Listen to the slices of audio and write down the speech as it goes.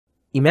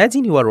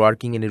Imagine you are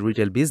working in a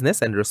retail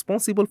business and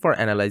responsible for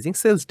analyzing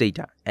sales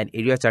data. An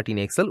area chart in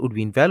Excel would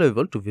be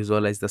invaluable to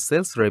visualize the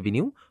sales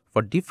revenue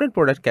for different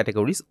product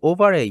categories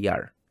over a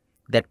year.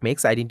 That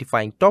makes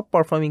identifying top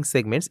performing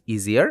segments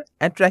easier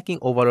and tracking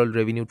overall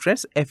revenue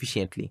trends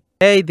efficiently.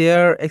 Hey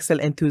there, Excel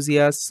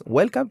enthusiasts!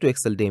 Welcome to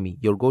Exceldemy,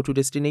 your go-to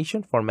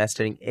destination for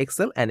mastering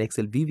Excel and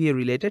Excel VBA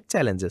related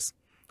challenges.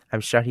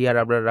 I'm Shahriar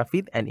Abrar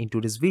Rafid, and in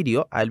today's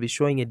video, I'll be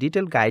showing a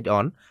detailed guide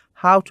on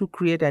how to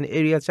create an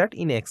area chart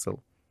in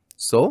Excel.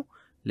 So,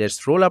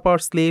 let's roll up our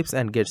sleeves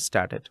and get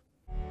started.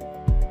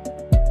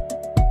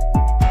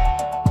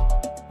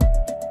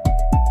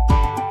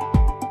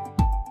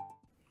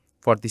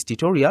 For this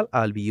tutorial,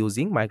 I'll be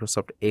using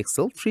Microsoft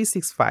Excel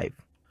 365.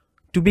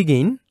 To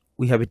begin,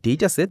 we have a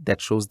dataset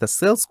that shows the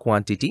sales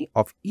quantity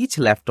of each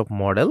laptop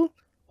model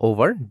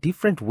over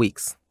different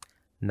weeks.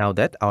 Now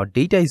that our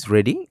data is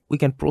ready, we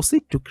can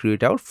proceed to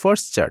create our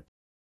first chart.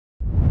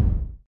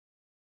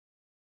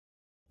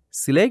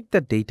 Select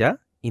the data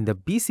in the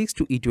B6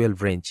 to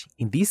E12 range.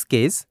 In this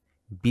case,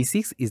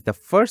 B6 is the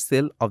first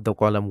cell of the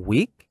column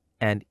week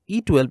and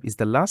E12 is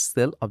the last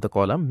cell of the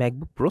column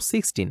MacBook Pro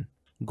 16.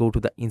 Go to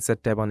the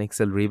Insert tab on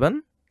Excel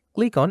ribbon,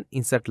 click on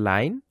Insert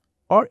Line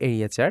or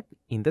Area Chart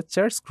in the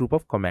Charts group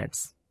of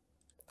commands.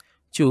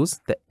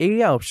 Choose the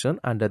Area option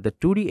under the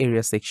 2D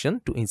Area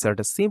section to insert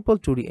a simple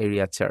 2D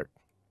area chart.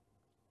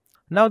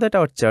 Now that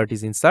our chart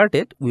is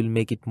inserted, we'll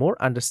make it more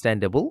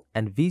understandable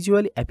and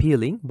visually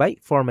appealing by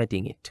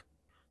formatting it.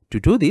 To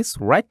do this,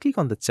 right-click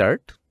on the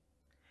chart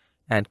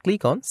and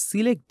click on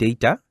Select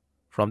Data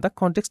from the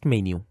context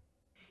menu.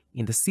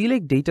 In the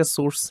Select Data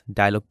Source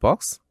dialog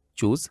box,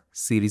 choose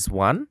Series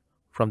 1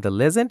 from the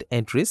Legend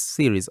Entries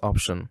Series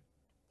option.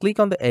 Click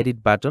on the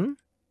Edit button.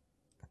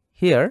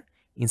 Here,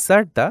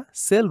 insert the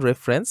cell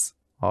reference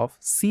of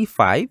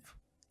C5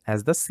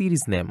 as the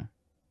series name.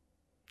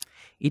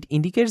 It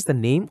indicates the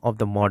name of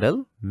the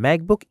model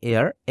MacBook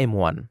Air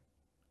M1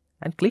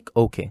 and click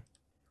OK.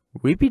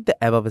 Repeat the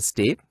above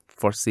step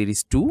for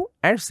Series 2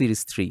 and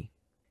Series 3.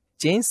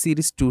 Change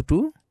Series 2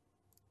 to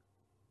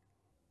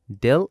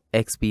Dell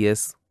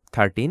XPS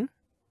 13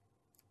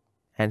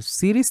 and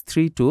Series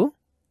 3 to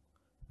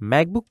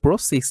MacBook Pro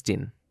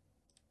 16.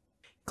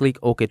 Click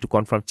OK to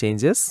confirm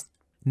changes.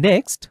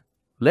 Next,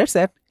 let's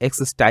add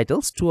access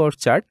titles to our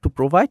chart to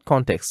provide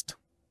context.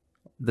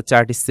 The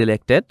chart is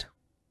selected.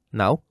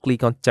 Now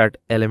click on Chart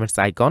Elements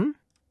icon.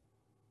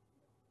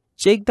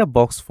 Check the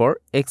box for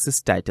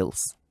access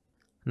titles.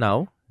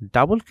 Now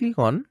double click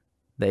on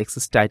the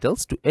access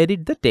titles to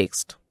edit the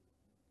text.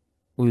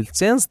 We will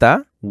change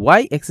the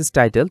Y axis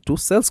title to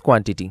sales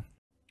quantity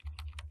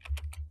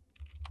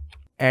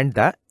and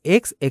the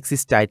X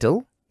axis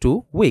title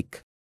to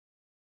week.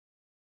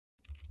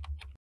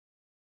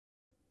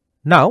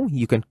 Now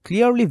you can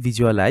clearly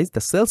visualize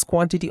the sales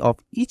quantity of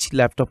each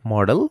laptop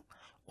model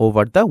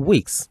over the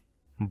weeks.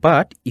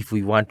 But if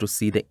we want to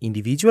see the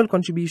individual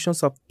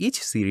contributions of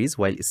each series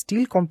while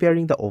still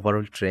comparing the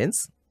overall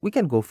trends, we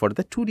can go for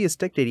the 2D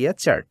stacked area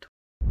chart.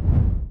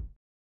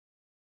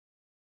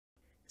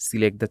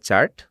 Select the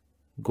chart,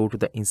 go to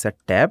the Insert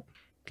tab,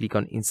 click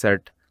on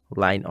Insert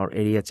Line or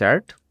Area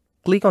Chart,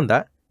 click on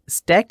the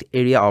Stacked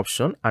Area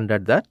option under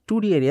the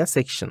 2D Area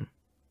section.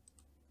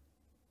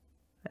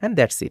 And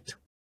that's it.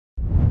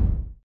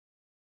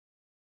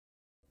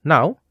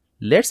 Now,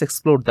 let's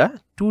explore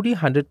the 2D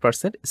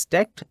 100%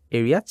 stacked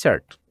area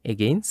chart.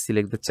 Again,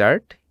 select the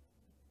chart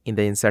in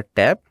the Insert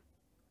tab,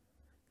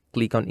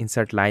 click on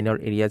Insert Line or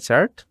Area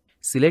Chart,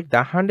 select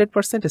the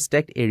 100%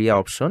 stacked area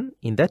option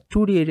in the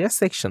 2D area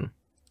section.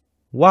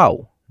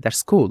 Wow,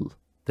 that's cool.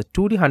 The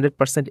 2D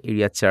 100%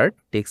 area chart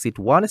takes it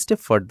one step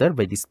further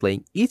by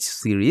displaying each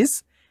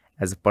series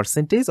as a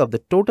percentage of the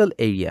total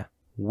area,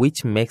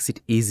 which makes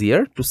it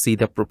easier to see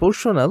the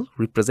proportional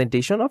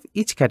representation of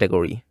each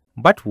category.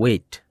 But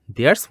wait,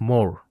 there's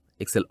more.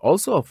 Excel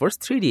also offers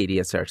 3D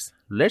area charts.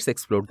 Let's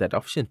explore that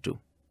option too.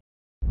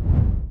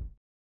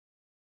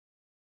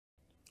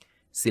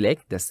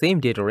 Select the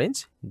same data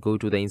range, go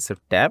to the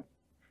Insert tab,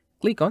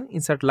 click on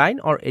Insert Line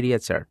or Area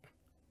Chart.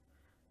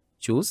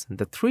 Choose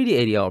the 3D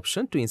area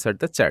option to insert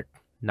the chart.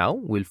 Now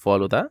we'll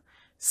follow the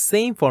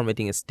same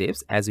formatting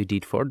steps as we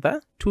did for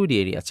the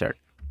 2D area chart.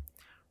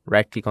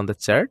 Right-click on the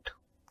chart,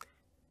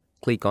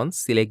 click on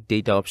Select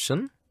Data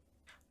option.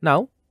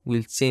 Now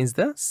we'll change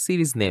the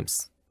series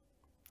names.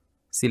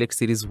 Select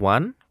Series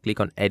 1,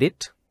 click on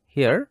Edit.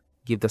 Here,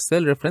 give the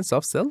cell reference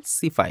of cell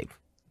C5.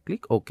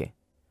 Click OK.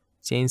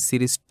 Change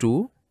Series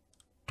 2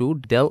 to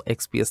Dell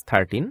XPS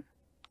 13.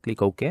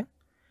 Click OK.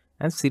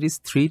 And Series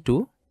 3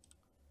 to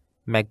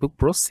MacBook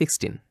Pro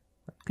 16.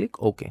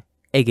 Click OK.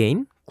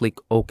 Again, click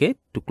OK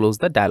to close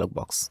the dialog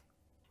box.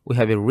 We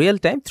have a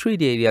real-time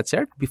 3D area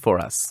chart before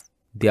us.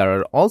 There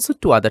are also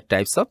two other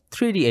types of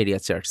 3D area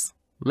charts.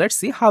 Let's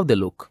see how they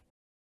look.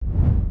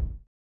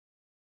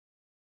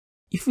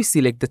 If we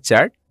select the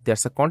chart,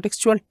 there's a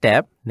contextual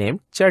tab named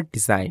Chart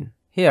Design.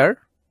 Here,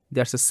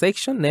 there's a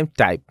section named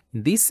Type.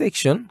 In this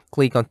section,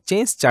 click on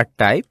Change Chart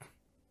Type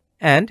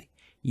and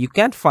you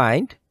can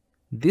find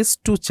these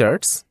two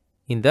charts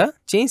in the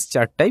Change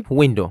Chart Type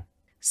window.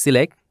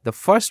 Select the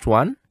first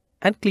one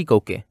and click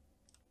OK.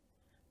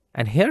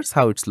 And here's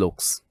how it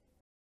looks.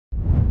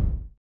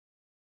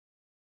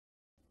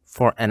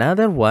 For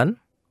another one,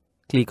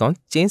 click on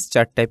Change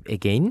Chart Type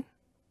again,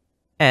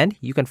 and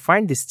you can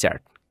find this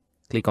chart.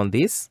 Click on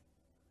this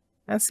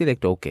and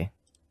select OK.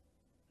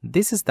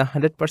 This is the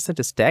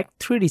 100% stacked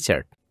 3D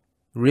chart.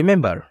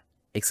 Remember,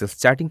 Excel's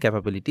charting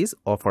capabilities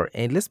offer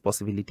endless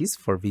possibilities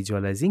for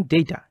visualizing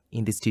data.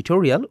 In this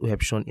tutorial, we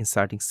have shown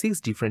inserting 6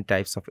 different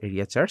types of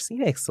area charts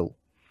in Excel.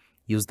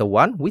 Use the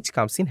one which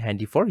comes in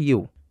handy for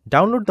you.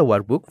 Download the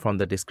workbook from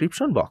the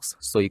description box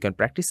so you can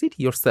practice it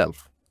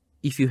yourself.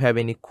 If you have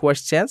any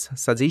questions,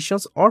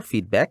 suggestions or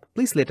feedback,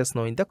 please let us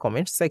know in the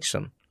comments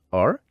section,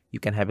 or you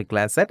can have a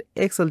glance at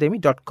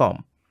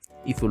exceldemy.com.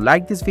 If you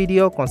like this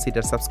video,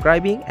 consider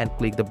subscribing and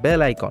click the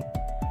bell icon.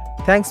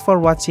 Thanks for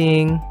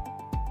watching.